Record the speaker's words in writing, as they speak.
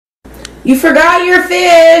You forgot your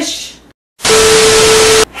fish.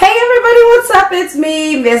 Hey everybody, what's up? It's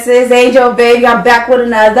me, Mrs. Angel Baby. I'm back with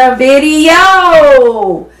another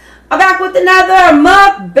video. I'm back with another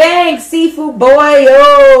mukbang seafood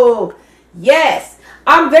boil. Yes,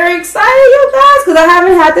 I'm very excited, you guys, because I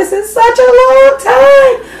haven't had this in such a long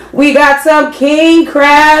time. We got some king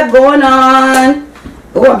crab going on.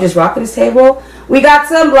 Oh, I'm just rocking this table. We got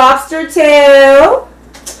some lobster tail.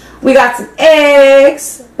 We got some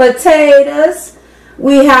eggs, potatoes.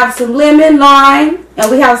 We have some lemon lime,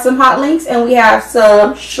 and we have some hot links, and we have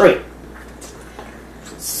some shrimp.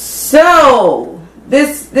 So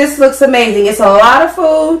this looks amazing. It's a lot of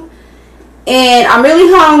food, and I'm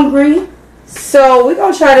really hungry. So I'm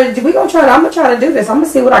gonna try to do this. I'm gonna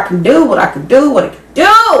see what I can do,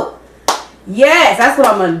 Yes, that's what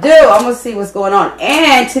I'm gonna do. I'm gonna see what's going on.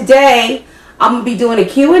 And today I'm gonna be doing a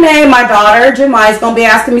Q&A. My daughter Jemai is gonna be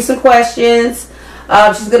asking me some questions.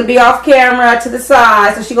 She's going to be off camera to the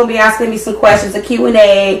side, so she's going to be asking me some questions, a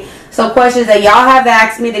Q&A, some questions that y'all have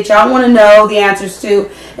asked me that y'all want to know the answers to,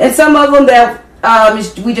 and some of them that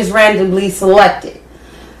we just randomly selected.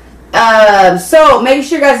 So make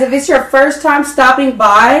sure, guys, if it's your first time stopping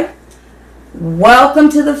by, welcome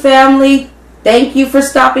to the family. Thank you for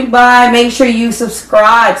stopping by. Make sure you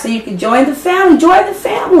subscribe so you can join the family. Join the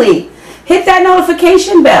family. Hit that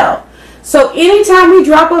notification bell. So anytime we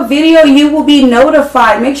drop a video, you will be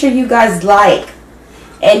notified. Make sure you guys like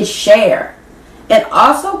and share. And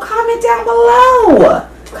also comment down below.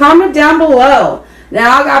 Comment down below.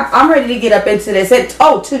 Now I'm ready to get up into this. And,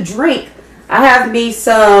 to drink, I have me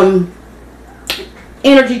some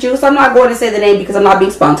energy juice. I'm not going to say the name because I'm not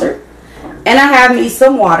being sponsored. And I have me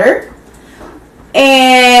some water.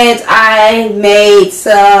 And I made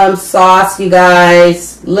some sauce, you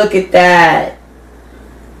guys. Look at that.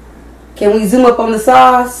 Can we zoom up on the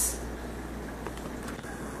sauce?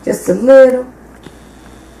 Just a little.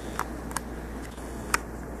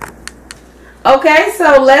 Okay,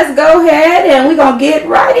 so let's go ahead and we're going to get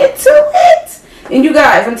right into it. And you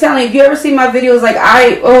guys, I'm telling you, if you ever see my videos, like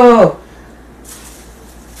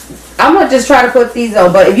I'm going to just try to put these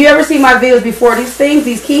on. But if you ever see my videos before, these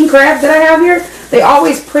king crabs that I have here, they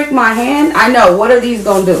always prick my hand. I know, what are these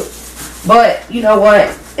going to do? But you know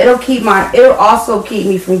what? It'll also keep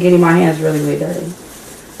me from getting my hands really, really dirty.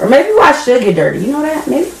 Or maybe I should get dirty. You know that?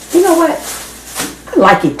 Maybe, you know what? I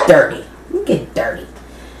like it dirty. Let me get dirty.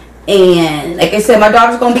 And like I said, my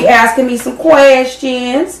daughter's going to be asking me some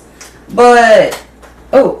questions. But,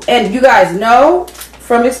 and you guys know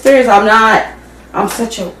from experience, I'm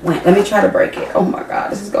such a wimp. Let me try to break it. Oh my God,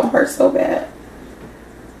 this is going to hurt so bad.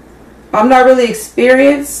 I'm not really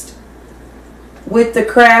experienced with the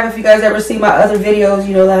crab. If you guys ever see my other videos,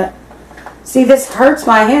 you know that. See, this hurts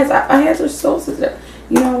my hands. My hands are so sensitive.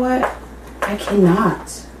 You know what? I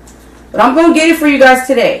cannot. But I'm going to get it for you guys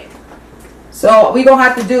today. So we're going to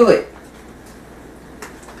have to do it.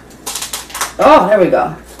 Oh, there we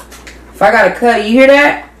go. If I got to cut it, you hear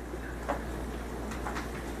that?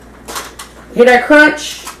 Hear that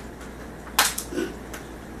crunch?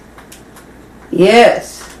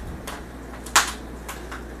 Yes.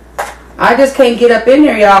 I just can't get up in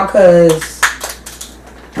here, y'all, because,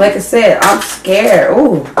 like I said, I'm scared.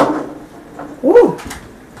 Ooh. Ooh.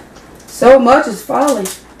 So much is falling.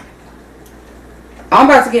 I'm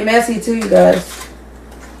about to get messy, too, you guys.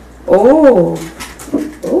 Ooh.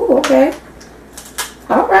 Ooh, okay.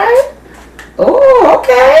 All right. Ooh,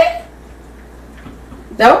 okay.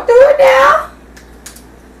 Don't do it now.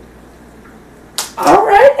 All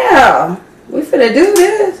right, now. We finna do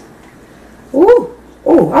this. Ooh.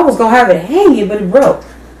 Oh, I was going to have it hanging, but it broke.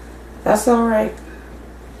 That's all right.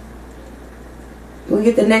 We'll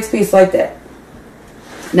get the next piece like that.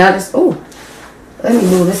 Now this, let me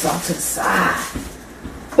move this off to the side.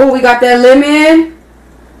 Oh, we got that lemon.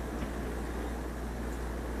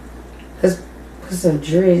 Let's put some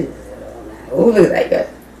drizzle. Oh, look at that.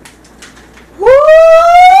 Woo!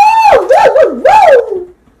 Woo, woo,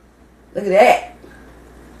 woo! Look at that.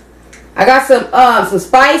 I got some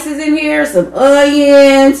spices in here, some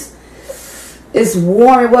onions. It's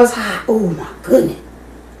warm. It was hot. Oh my goodness.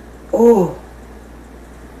 Oh.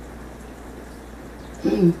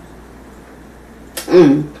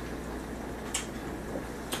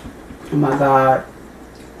 Oh my God.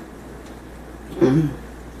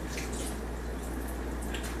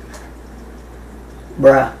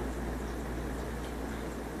 Bruh.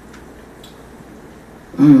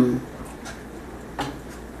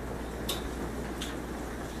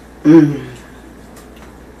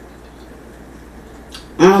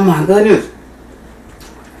 Oh my goodness.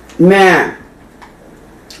 Man.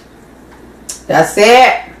 That's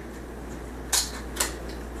it.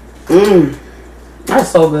 That's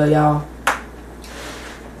so good, y'all.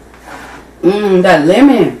 That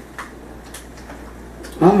lemon.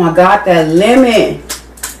 Oh my God, that lemon.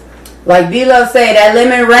 Like B-Love say, that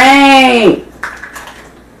lemon rain.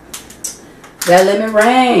 That lemon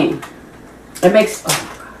rain. It makes, oh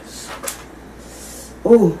my gosh.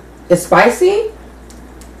 Ooh, it's spicy,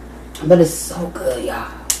 but it's so good, y'all.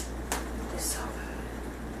 It's so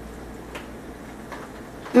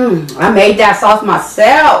good. I made that sauce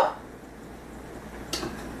myself.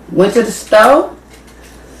 Went to the stove.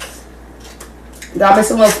 Got me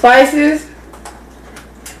some little spices.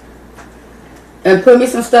 And put me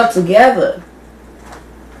some stuff together.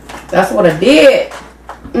 That's what I did.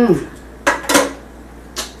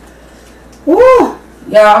 Woo!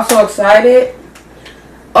 Y'all, I'm so excited.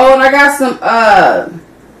 Oh, and I got some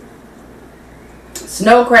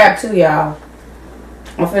snow crab too, y'all.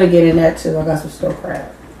 I'm finna get in that too. I got some snow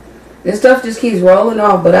crab. This stuff just keeps rolling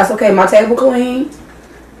off, but that's okay. My table clean.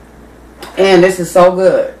 And this is so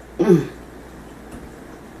good.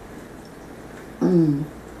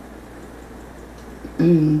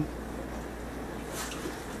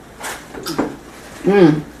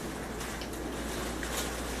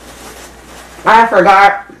 I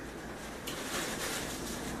forgot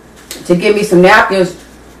to get me some napkins,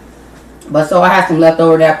 but so I have some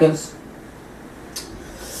leftover napkins.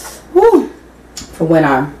 Woo, for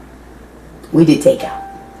when we did takeout.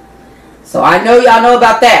 So I know y'all know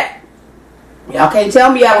about that. Y'all can't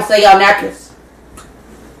tell me y'all don't say y'all napkins.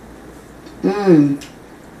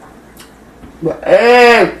 But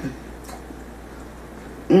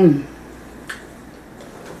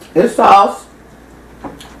this sauce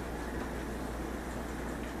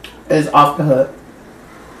is off the hook.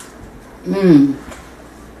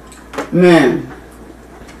 Man,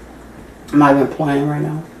 I'm not even playing right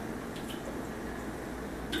now.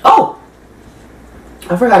 Oh,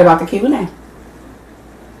 I forgot about the Q&A.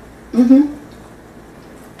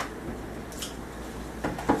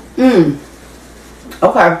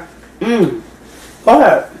 Okay. Go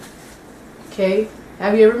ahead. Okay.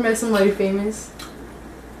 Have you ever met somebody famous?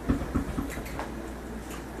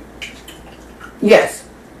 Yes.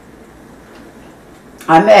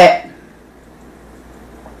 I met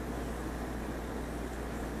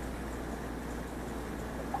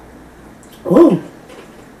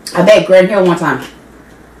Grant Hill one time.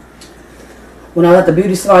 When I was at the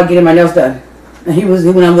beauty salon getting my nails done. And he went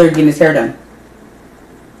over there getting his hair done.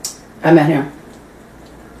 I met him.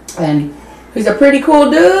 And he's a pretty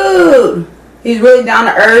cool dude. He's really down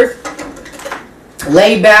to earth.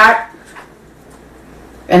 Laid back.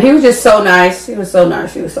 And he was just so nice. He was so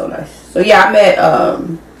nice. He was so nice. So yeah, I met,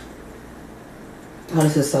 oh,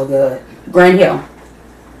 this is so good. Grant Hill.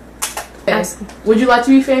 Yes. Would you like to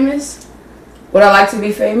be famous? Would I like to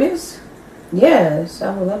be famous? Yes,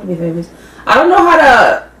 I would love to be famous. I don't know how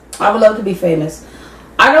to, I would love to be famous.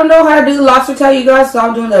 I don't know how to do the lobster tail, you guys, so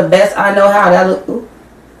I'm doing the best I know how. That look, ooh.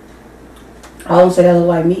 I don't say that look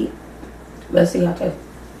like meat. Let's see how it tastes.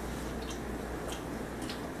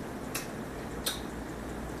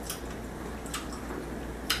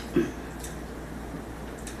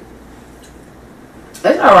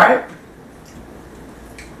 It's alright.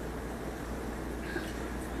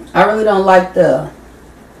 I really don't like the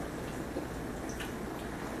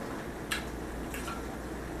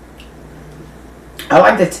I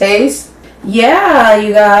like the taste. Yeah,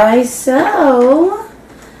 you guys. So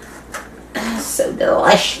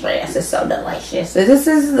delicious. It's so delicious. So this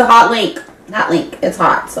is the hot link. Hot link. It's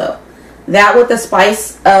hot. So that with the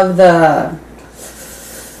spice of the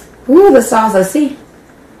the sauce. Let's see.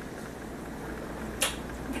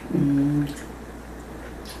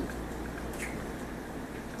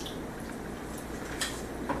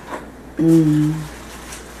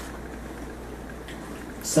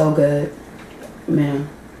 So good, man.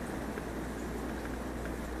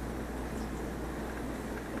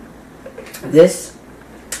 This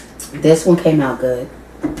one came out good.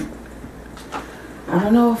 I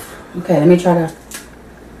don't know if, okay, let me try to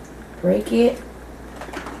break it.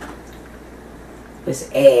 This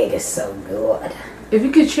egg is so good. If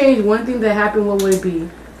you could change one thing that happened, what would it be?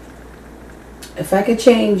 If I could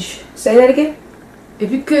change, say that again.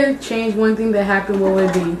 If you could change one thing that happened, what would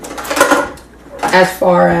it be? As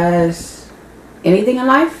far as anything in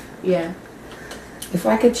life? Yeah. If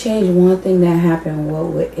I could change one thing that happened, what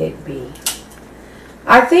would it be?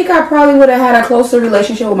 I think I probably would have had a closer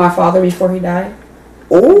relationship with my father before he died.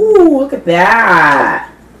 Oh, look at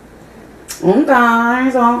that.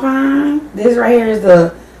 Okay, okay. This right here is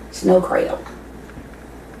the snow cradle.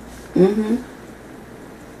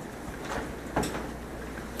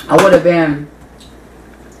 I would have been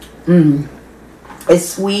It's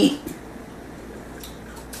sweet.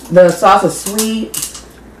 The sauce is sweet.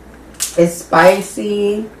 It's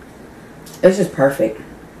spicy. It's just perfect.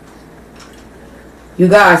 You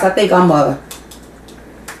guys, I think I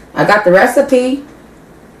got the recipe.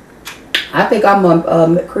 I think I'm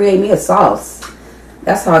gonna create me a sauce.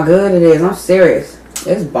 That's how good it is. I'm serious.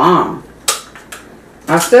 It's bomb.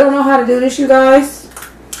 I still don't know how to do this, you guys.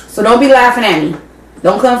 So don't be laughing at me.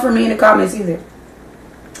 Don't come for me in the comments either.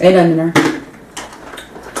 Ain't nothing in there.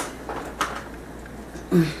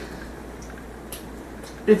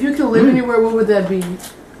 If you could live anywhere, what would that be?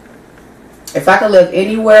 If I could live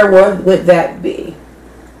anywhere, what would that be?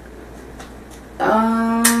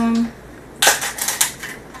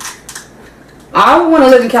 I want to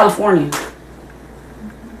live in California.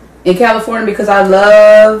 In California because I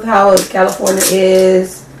love how California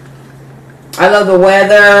is. I love the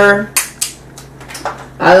weather.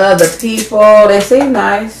 I love the people. They seem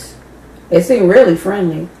nice. They seem really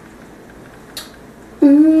friendly.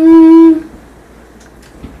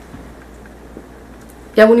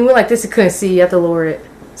 Yeah, when you went like this, you couldn't see. You have to lower it.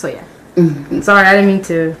 So yeah. Sorry, I didn't mean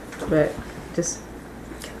to, but just.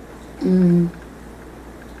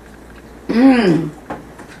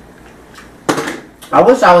 I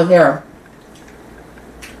wish I was here.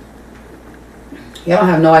 Y'all don't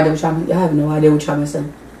have no idea what y'all. Y'all have no idea what y'all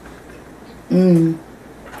missing.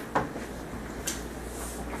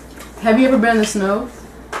 Have you ever been in the snow?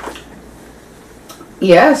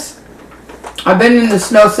 Yes, I've been in the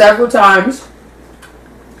snow several times.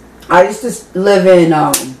 I used to live in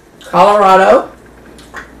Colorado.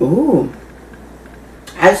 Ooh,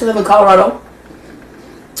 I used to live in Colorado,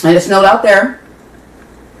 and it snowed out there.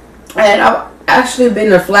 And I've actually been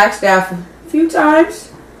to Flagstaff a few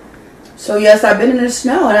times. So yes, I've been in the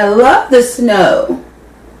snow, and I love the snow.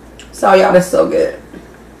 So y'all, that's so good.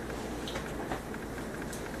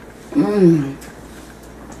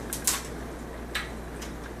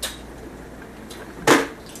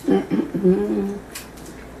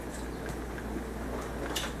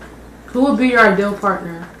 Who would be your ideal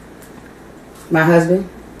partner? My husband.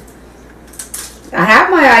 I have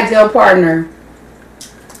my ideal partner.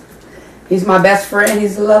 He's my best friend.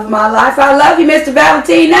 He's the love of my life. I love you, Mr.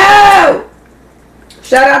 Valentino.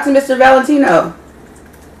 Shout out to Mr. Valentino.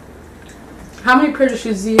 How many pair of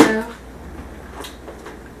shoes do you have?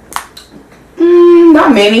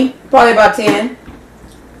 Not many. Probably about 10.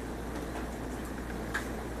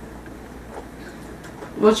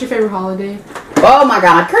 What's your favorite holiday? Oh my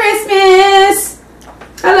God, Christmas.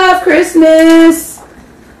 I love Christmas.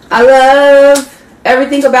 I love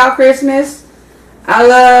everything about Christmas. I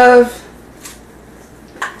love,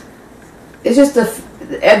 it's just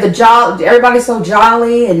the jolly, everybody's so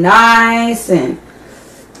jolly and nice, and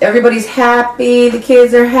everybody's happy. The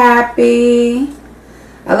kids are happy.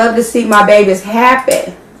 I love to see my babies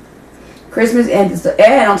happy. Christmas, and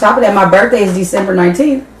on top of that, my birthday is December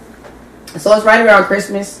 19th. So it's right around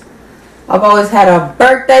Christmas. I've always had a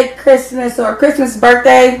birthday Christmas or a Christmas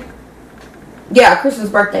birthday. Yeah, a Christmas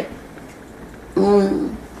birthday.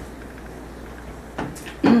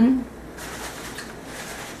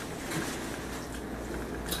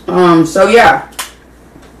 So yeah.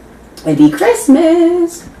 It'd be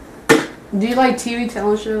Christmas. Do you like TV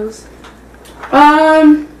talent shows?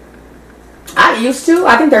 I used to.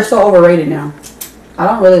 I think they're so overrated now. I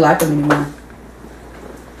don't really like them anymore.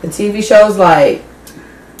 The TV shows, like,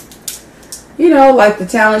 you know, like the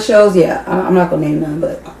talent shows, yeah. I'm not going to name them,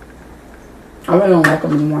 but I really don't like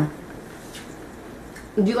them anymore.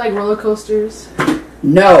 Do you like roller coasters?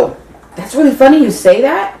 No. That's really funny you say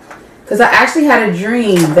that. Because I actually had a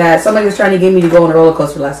dream that somebody was trying to get me to go on a roller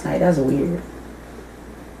coaster last night. That's weird.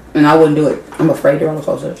 And I wouldn't do it. I'm afraid of roller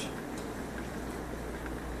coasters.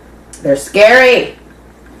 They're scary.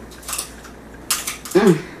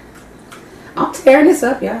 I'm tearing this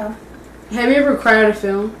up, y'all. Have you ever cried at a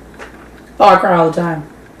film? Oh, I cry all the time.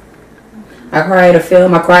 I cry at a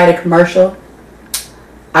film. I cry at a commercial.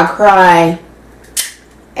 I cry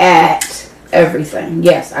at everything.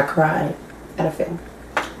 Yes, I cry at a film.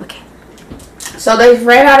 Okay. So they've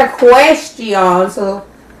ran out of questions, so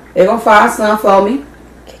they're going to find some for me.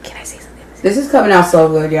 Okay, can I say something? This is coming out so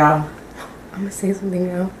good, y'all. I'm going to say something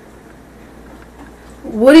now.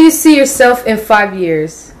 What do you see yourself in 5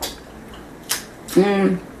 years?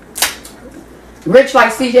 Rich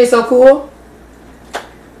like CJ So Cool.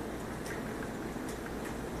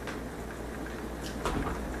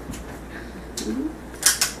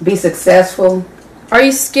 Be successful. Are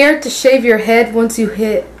you scared to shave your head once you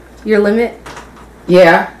hit your limit?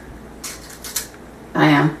 Yeah, I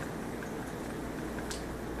am.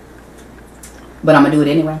 But I'm going to do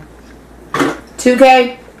it anyway.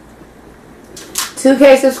 2K.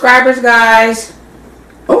 2K subscribers, guys.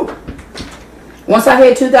 Oh. Once I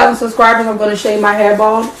hit 2,000 subscribers, I'm going to shave my hair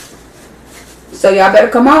bald. So y'all better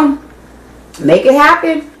come on. Make it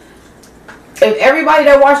happen. If everybody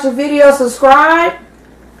that watched the video subscribe,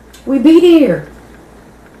 we be there.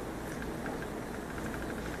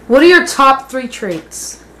 What are your top 3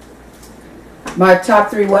 traits? My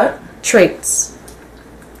top 3 what? Traits.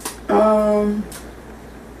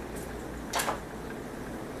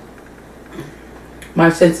 My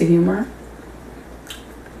sense of humor.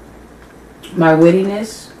 My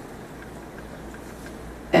wittiness.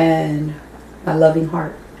 And my loving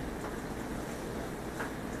heart.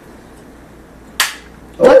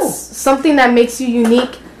 What's something that makes you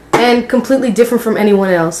unique and completely different from anyone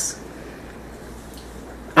else?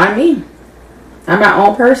 I'm me. I'm my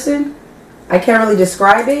own person. I can't really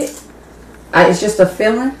describe it. It's just a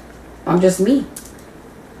feeling. I'm just me.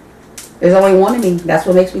 There's only one of me. That's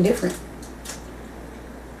what makes me different.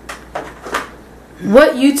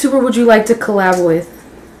 What YouTuber would you like to collab with?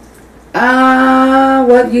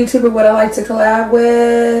 What YouTuber would I like to collab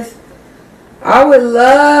with? I would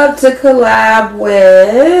love to collab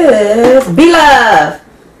with BLove.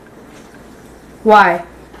 Why?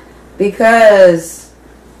 Because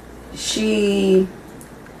she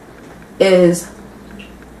is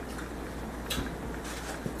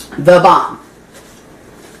the bomb.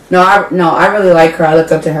 No, I really like her. I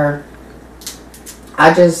look up to her.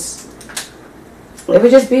 It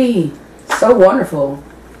would just be so wonderful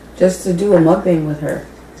just to do a mukbang with her.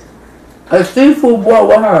 A seafood boil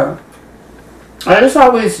with her. I just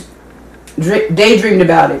always daydreamed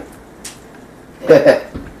about it.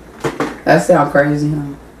 That sounds crazy,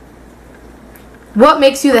 huh? What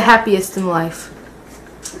makes you the happiest in life?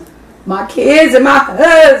 My kids and my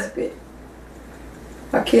husband.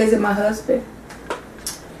 My kids and my husband.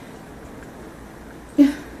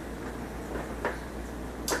 Yeah.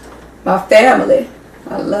 My family.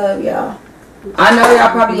 I love y'all. I know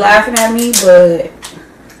y'all probably laughing at me, but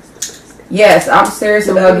yes, I'm serious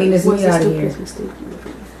about getting this meat out of here.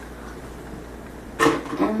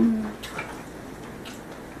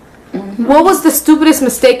 What was the stupidest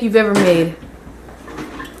mistake you've ever made?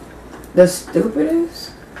 The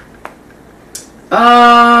stupidest?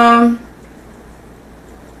 The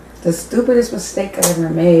stupidest mistake I ever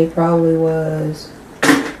made probably was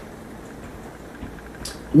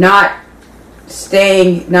not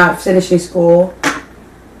finishing school,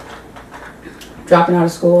 dropping out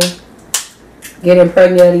of school, getting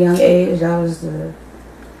pregnant at a young age. That was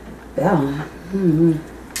that one.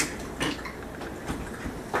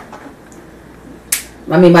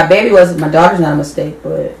 I mean, my daughter's not a mistake,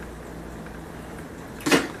 but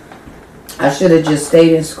I should have just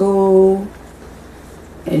stayed in school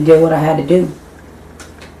and did what I had to do.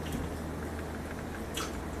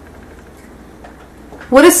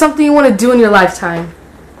 What is something you want to do in your lifetime?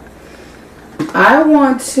 I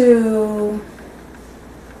want to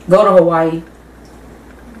go to Hawaii.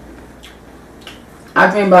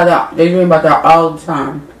 I dream about that. They dream about that all the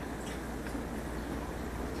time.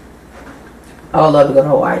 I would love to go to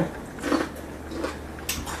Hawaii.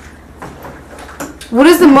 What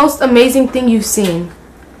is the most amazing thing you've seen?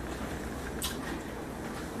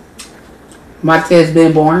 My kids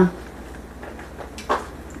being born.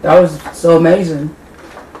 That was so amazing.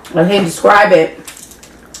 I can't describe it.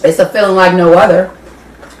 It's a feeling like no other.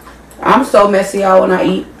 I'm so messy, y'all, when I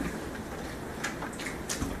eat.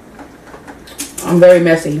 I'm very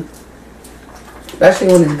messy. Especially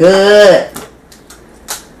when it's good.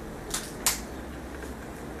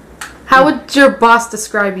 How would your boss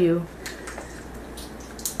describe you?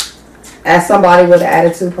 As somebody with an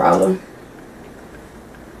attitude problem.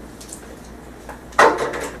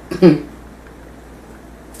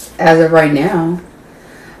 As of right now.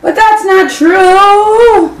 But that's not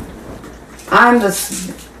true. I'm the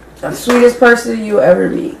sweetest person you ever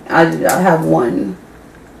meet. I have one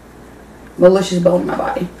malicious bone in my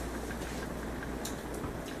body.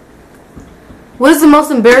 What is the most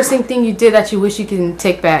embarrassing thing you did that you wish you can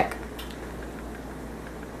take back?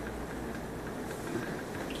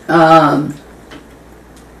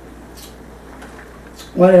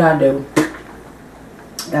 What did I do?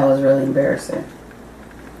 That was really embarrassing.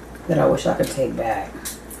 That I wish I could take back.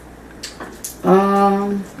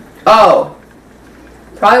 Oh.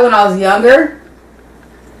 Probably when I was younger.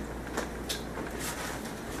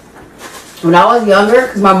 When I was younger,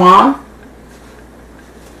 because my mom.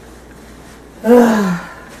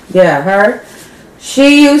 Yeah, her.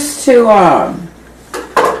 She used to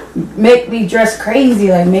make me dress crazy.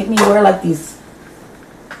 Like make me wear like these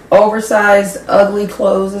oversized, ugly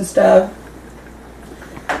clothes and stuff.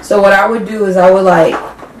 So what I would do is I would like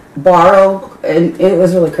borrow, and it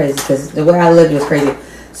was really crazy because the way I lived was crazy.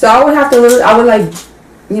 So I would have to, I would like,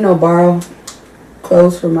 you know, borrow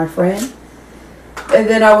clothes from my friend, and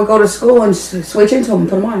then I would go to school and switch into them and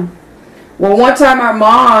put them on. Well, one time our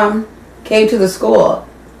mom came to the school,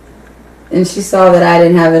 and she saw that I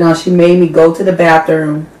didn't have it on. She made me go to the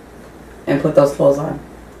bathroom and put those clothes on.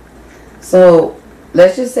 So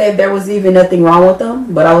let's just say there was even nothing wrong with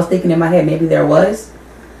them, but I was thinking in my head maybe there was.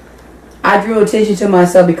 I drew attention to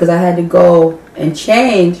myself because I had to go and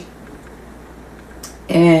change,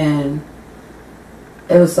 and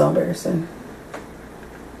it was so embarrassing.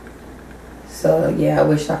 So yeah, I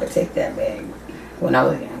wish I could take that back when I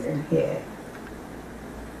was younger. Yeah.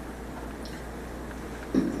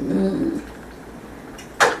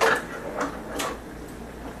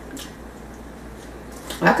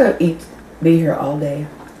 I could be here all day.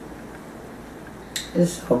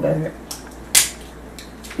 It's so bad.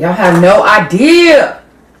 Y'all have no idea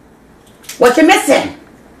what you're missing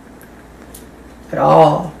at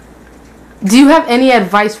all. Do you have any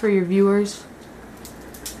advice for your viewers?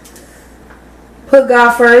 Put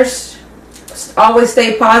God first. Always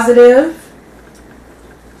stay positive.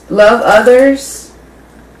 Love others.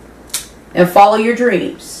 And follow your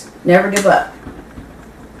dreams. Never give up.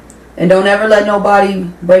 And don't ever let nobody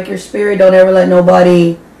break your spirit. Don't ever let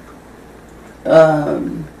nobody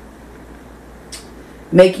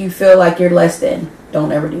make you feel like you're less than.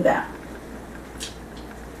 Don't ever do that.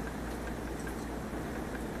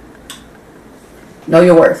 Know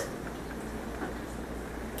your worth.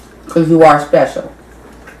 Because you are special.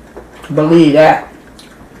 Believe that.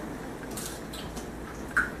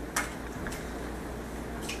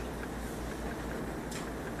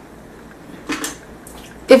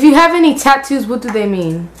 If you have any tattoos, what do they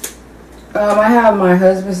mean? I have my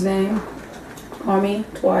husband's name on me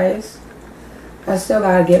twice. I still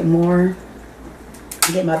gotta get more.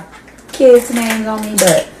 Get my kids' names on me,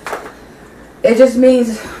 but it just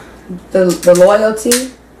means the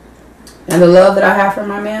loyalty and the love that I have for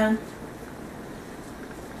my man.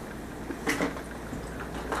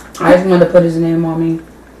 I just wanted to put his name on me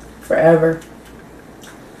forever.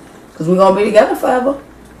 Because we're gonna be together forever.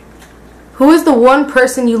 Who is the one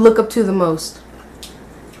person you look up to the most?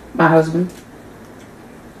 My husband.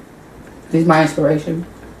 He's my inspiration.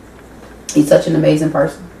 He's such an amazing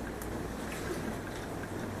person.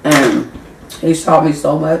 And he's taught me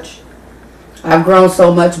so much. I've grown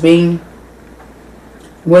so much being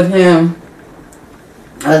with him.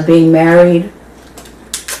 Us being married.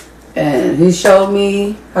 And he showed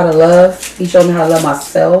me how to love. He showed me how to love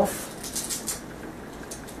myself.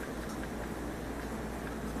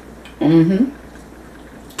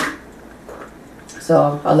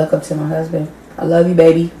 So I look up to my husband. I love you,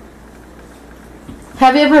 baby.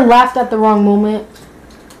 Have you ever laughed at the wrong moment?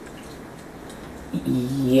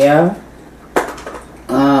 Yeah.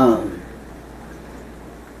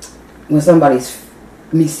 When somebody's,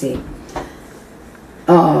 let me see.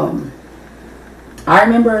 I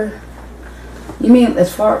remember. You mean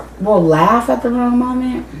as far, well, laugh at the wrong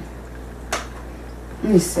moment?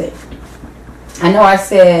 Let me see. I know I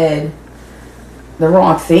said the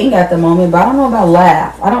wrong thing at the moment, but I don't know about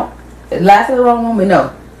laugh. I don't laugh at the wrong moment,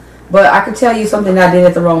 no. But I could tell you something I did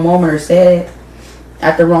at the wrong moment or said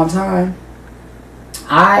at the wrong time.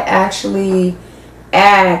 I actually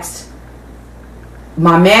asked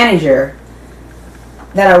my manager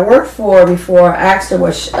that I worked for before. I asked her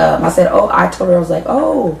what I said. Oh, I told her, I was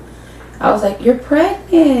like, you're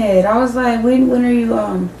pregnant. I was like, when are you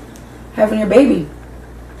having your baby?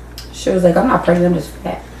 She was like, I'm not pregnant, I'm just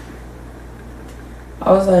fat.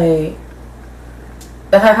 I was like,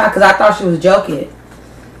 because I thought she was joking.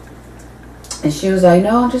 And she was like,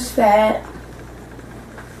 no, I'm just fat.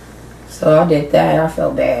 So I did that. I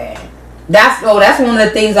felt bad. That's one of the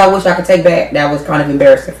things I wish I could take back. That was kind of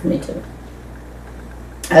embarrassing for me too.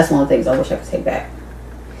 That's one of the things I wish I could take back.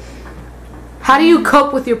 How do you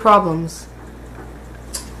cope with your problems?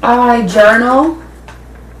 I journal.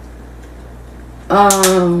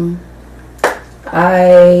 I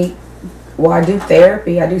do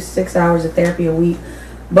therapy. I do 6 hours of therapy a week.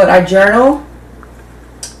 But I journal.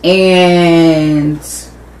 And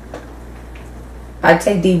I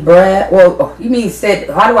take deep breath. Well, you mean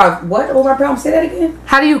how do I, what my problem? Say that again?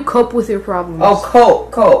 How do you cope with your problems? Oh,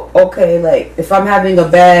 cope. Okay, like if I'm having a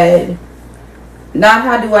bad, not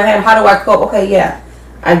how do I cope? Okay, yeah.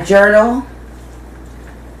 I journal.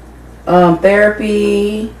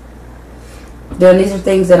 Therapy. Then these are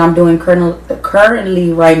things that I'm doing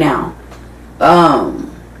currently right now.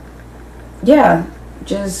 Yeah,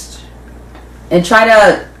 just, and try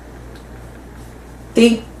to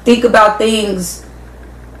think about things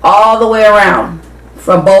all the way around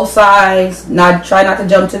from both sides. Try not to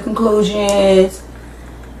jump to conclusions,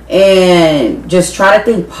 and just try to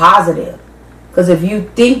think positive. Because if you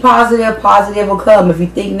think positive, positive will come. If you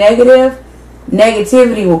think negative,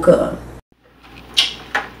 negativity will come.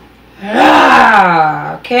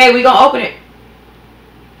 Okay, we're gonna open it.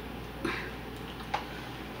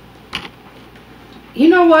 You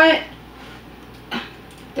know what?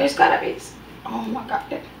 There's gotta be. Oh my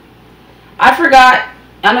god. I forgot.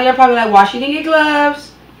 I know you're probably like, why she didn't get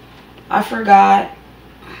gloves? I forgot.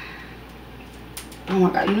 Oh my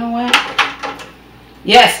god. You know what?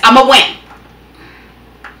 Yes, I'm a win.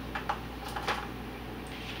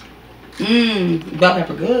 Bell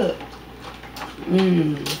pepper good.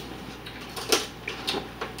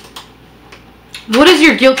 What is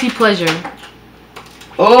your guilty pleasure?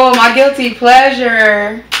 Oh, my guilty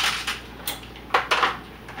pleasure.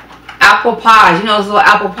 Apple pies. You know those little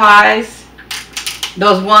apple pies?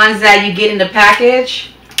 Those ones that you get in the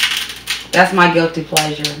package? That's my guilty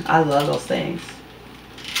pleasure. I love those things.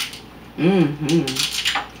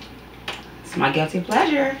 It's my guilty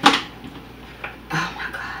pleasure. Oh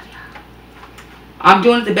my god, yeah. I'm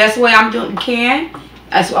doing it the best way I'm can.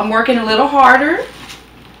 I'm working a little harder,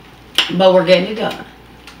 but we're getting it done.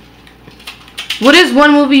 What is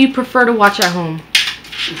one movie you prefer to watch at home?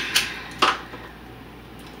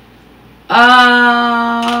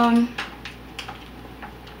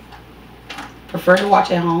 Prefer to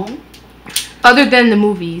watch at home? Other than the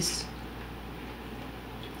movies.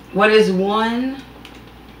 What is one?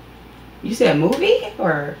 You said movie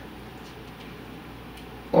or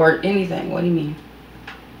anything? What do you mean?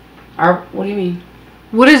 Or what do you mean?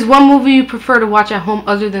 What is one movie you prefer to watch at home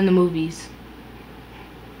other than the movies?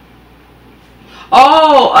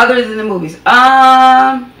 Oh, other than the movies.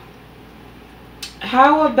 How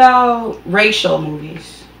about racial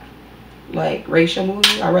movies? Like racial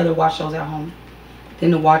movies? I'd rather watch those at home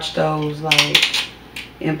than to watch those like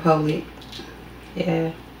in public.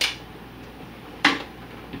 Yeah.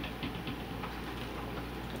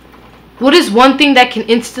 What is one thing that can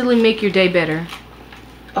instantly make your day better?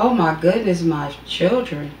 Oh my goodness, my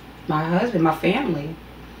children, my husband, my family.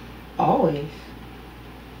 Always.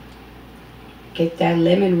 Get that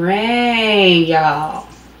lemon rain, y'all.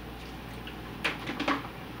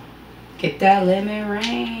 Get that lemon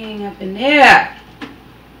rain up in there.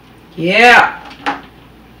 Yeah.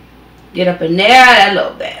 Get up in there, that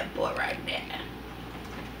little bad boy right there.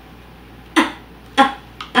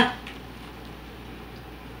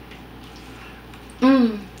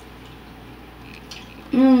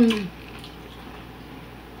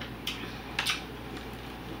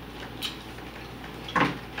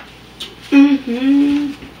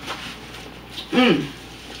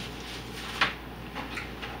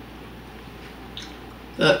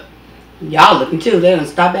 Look, y'all looking too. They don't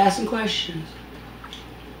stop asking questions.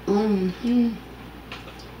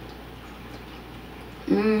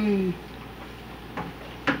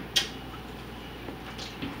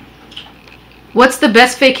 What's the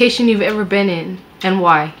best vacation you've ever been in and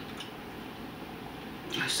why?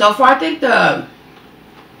 So far, I think the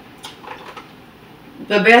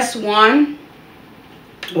best one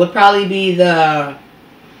would probably be the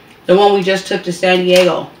one we just took to San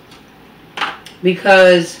Diego,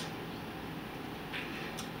 because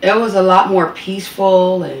it was a lot more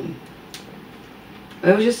peaceful, and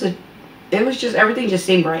it was just everything just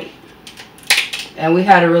seemed right, and we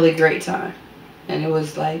had a really great time, and it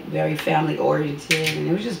was like very family oriented, and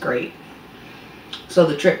it was just great. So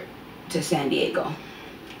the trip to San Diego.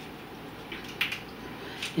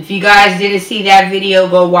 If you guys didn't see that video,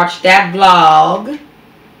 go watch that vlog,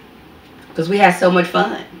 because we had so much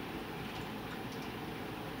fun.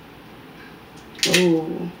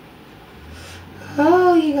 Ooh.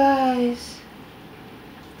 Oh, you guys.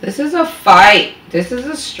 This is a fight. This is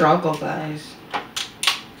a struggle, guys.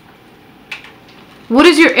 What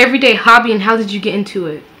is your everyday hobby and how did you get into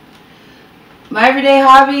it? My everyday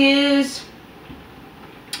hobby is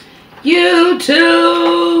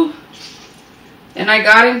YouTube. And I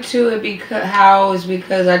got into it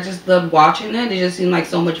because I just loved watching it. It just seemed like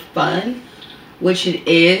so much fun, which it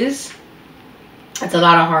is. It's a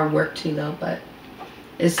lot of hard work too, though, but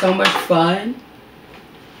it's so much fun.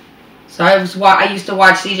 So I used to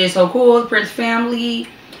watch CJ So Cool, Prince Family,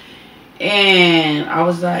 and I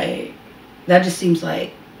was like, that just seems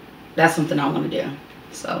like that's something I want to do.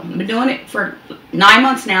 So I've been doing it for 9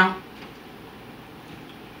 months now.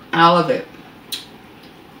 I love it.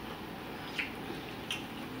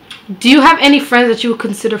 Do you have any friends that you would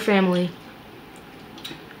consider family?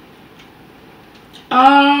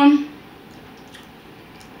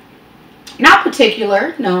 Not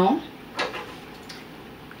particular, no.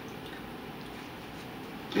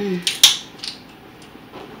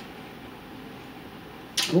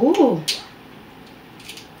 Ooh.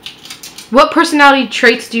 What personality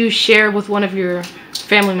traits do you share with one of your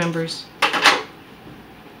family members?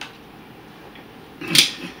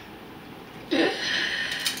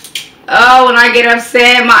 Oh, when I get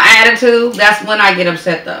upset, my attitude, that's when I get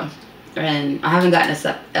upset though. And I haven't gotten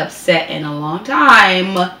upset in a long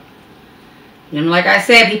time. And like I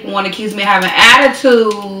said, people want to accuse me of having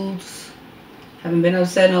attitudes. Haven't been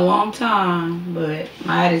upset in a long time. But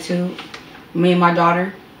my attitude, me and my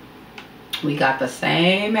daughter, we got the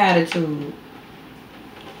same attitude.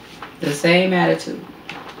 The same attitude.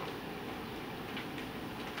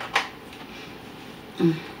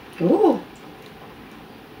 Ooh.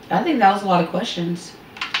 I think that was a lot of questions.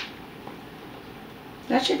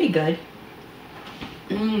 That should be good.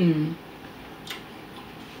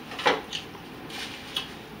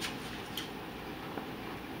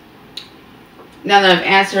 Now that I've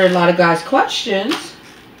answered a lot of guys' questions,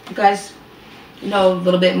 you guys know a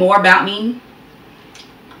little bit more about me.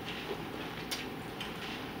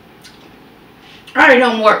 I already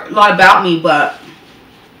know a lot about me, but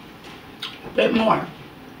a bit more.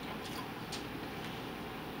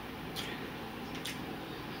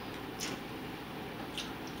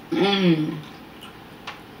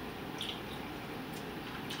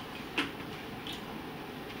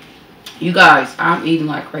 You guys, I'm eating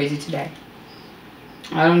like crazy today.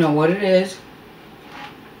 I don't know what it is.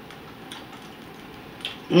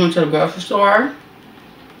 I went to the grocery store.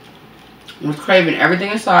 I was craving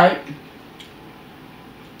everything in sight.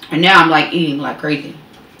 And now I'm like eating like crazy.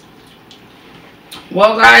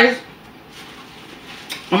 Well guys,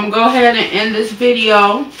 I'm gonna go ahead and end this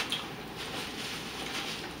video.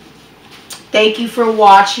 Thank you for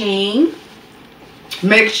watching.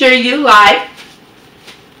 Make sure you like,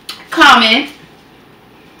 comment,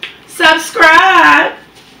 subscribe,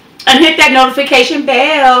 and hit that notification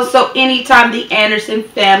bell so anytime the Anderson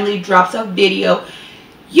family drops a video,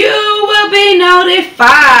 you will be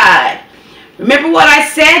notified. Remember what I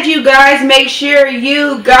said, you guys. Make sure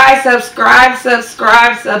you guys subscribe.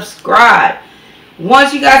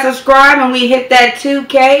 Once you guys subscribe and we hit that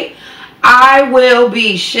 2K, I will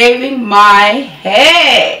be shaving my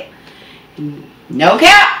head. No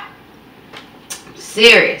cap.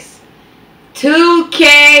 Serious.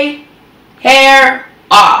 2K hair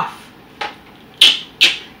off.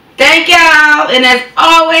 Thank y'all. And as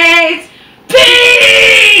always,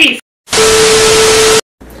 peace.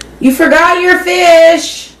 You forgot your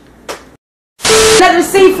fish. Another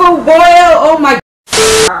seafood boil. Oh my.